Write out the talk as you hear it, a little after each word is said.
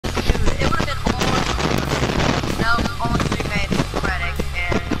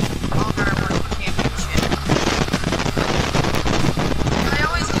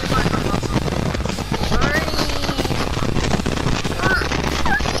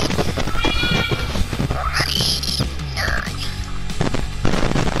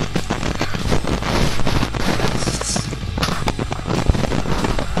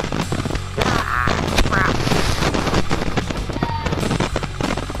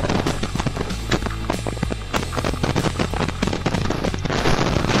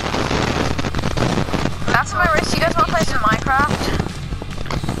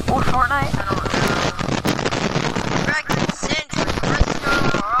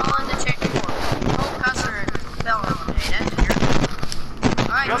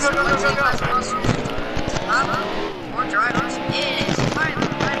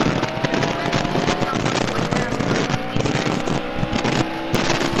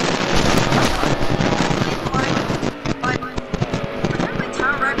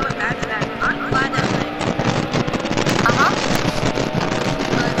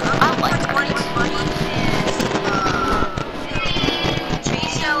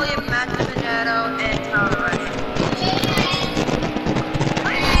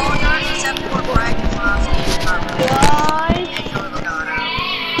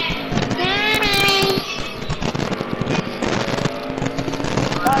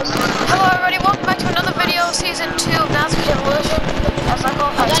Well, season 2 of NASCAR Evolution as I go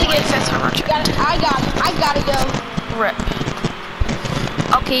by 25th Orchard. I gotta go. RIP.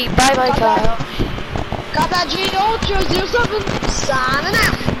 Okay, bye-bye, Kyle. Got that G Ultra 07. Signing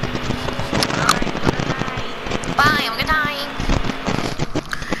out. Bye, have a good night.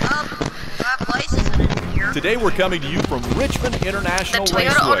 That place isn't in here. Today we're coming to you from Richmond International The Toyota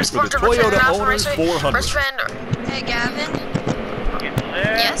Raceway Owners for the Sport Toyota International Owners Raceway. 400. Richmond. Hey, Gavin.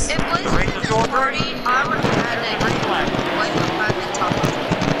 Yes? If Blaze isn't in the party, I would have had a green flag. Blaze would have been top.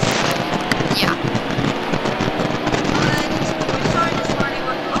 Yeah. But we started this party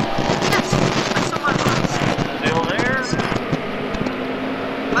with, yes, I saw my box. Still there?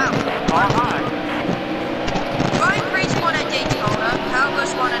 Wow. All right. Ryan Priest won at Daytona, Kyle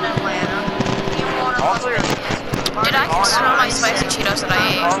Busch won in Atlanta, he won in All Las clear. Vegas. Dude, I can smell my spicy Cheetos that I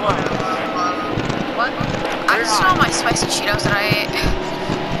ate. What? I can smell my spicy Cheetos that I ate.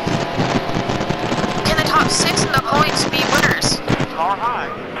 Can the top 6 in the points be winners? All right.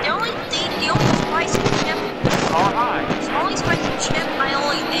 The only spicy chip, All right. the only spicy chip I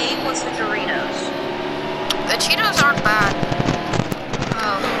only ate was the Doritos. The Cheetos aren't bad.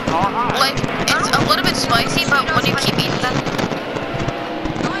 All right. Like, it's a little bit spicy, but when you keep eating them,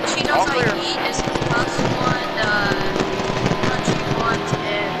 The only Cheetos All I clear. eat is the Puffs one, Country ones,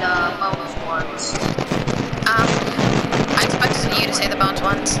 and Bones ones. I expected you to say the Bones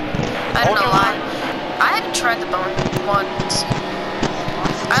ones. I don't know why. I haven't tried the Bone ones.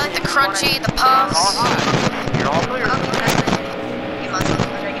 I like the crunchy, the All puffs. right. You're all clear. You must have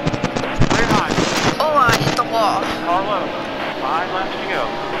taken it. Clear high. Oh, I hit the wall. Carlo. 5 laps to go.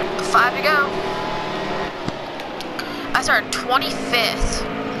 5 to go. I started 25th.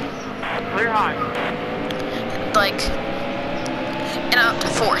 Clear high. Like, and up to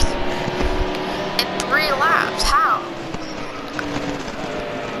 4th. In 3 laps. How?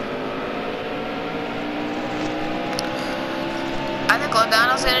 I think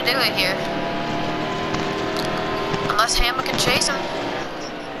Logano's gonna do it here. Unless Hamlet can chase him.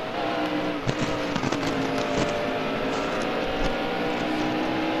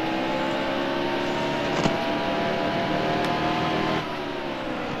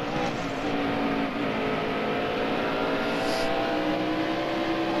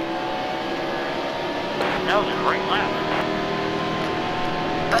 That was a great lap.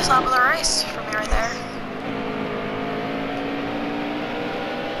 Best lap of the race for me right there.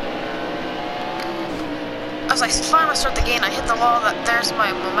 I was like, finally start the gain. I hit the wall. There's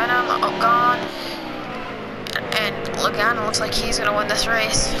my momentum. Oh, gone. And Logano looks like he's gonna win this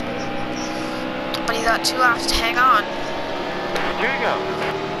race. But he's got 2 laps to hang on. Here you go.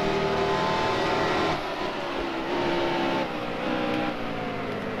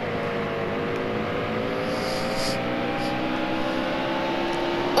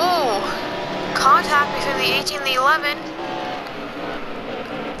 Ooh, contact between the 18 and the 11.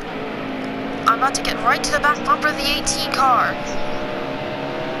 I'm about to get right to the back bumper of the 18 car.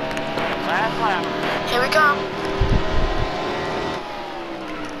 Last lap. Here we go.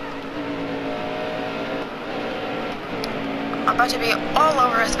 I'm about to be all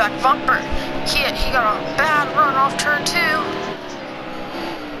over his back bumper. He got a bad run off turn 2.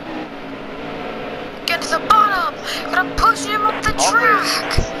 Get to the bottom. Gonna push him up the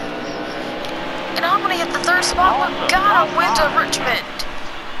track. And I'm gonna get the 3rd spot. Logano wins at Richmond.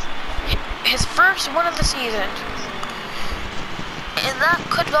 His first win of the season. And that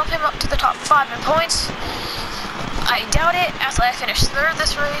could bump him up to the top 5 in points. I doubt it, as I finished 3rd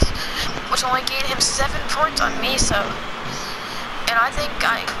this race, which only gained him 7 points on me, so. And I think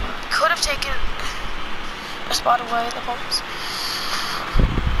I could have taken a spot away in the points.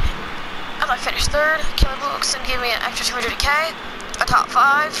 As I finished 3rd, Kelly Blue Oakson gave me an extra 200K, a top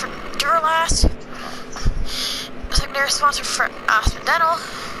 5 for Duralast, a secondary sponsor for Aspen Dental,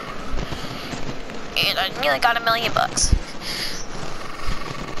 and I nearly got $1 million.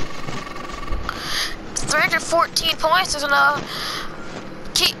 314 points is gonna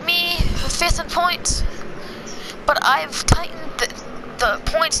keep me 5th in points, but I've tightened the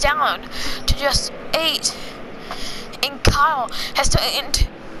points down to just 8, and Kyle has tightened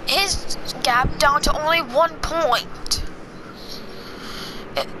his gap down to only 1 point.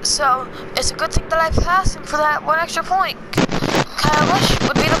 So it's a good thing that I passed him for that 1 extra point. Kyle Busch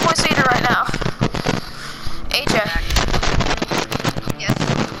would be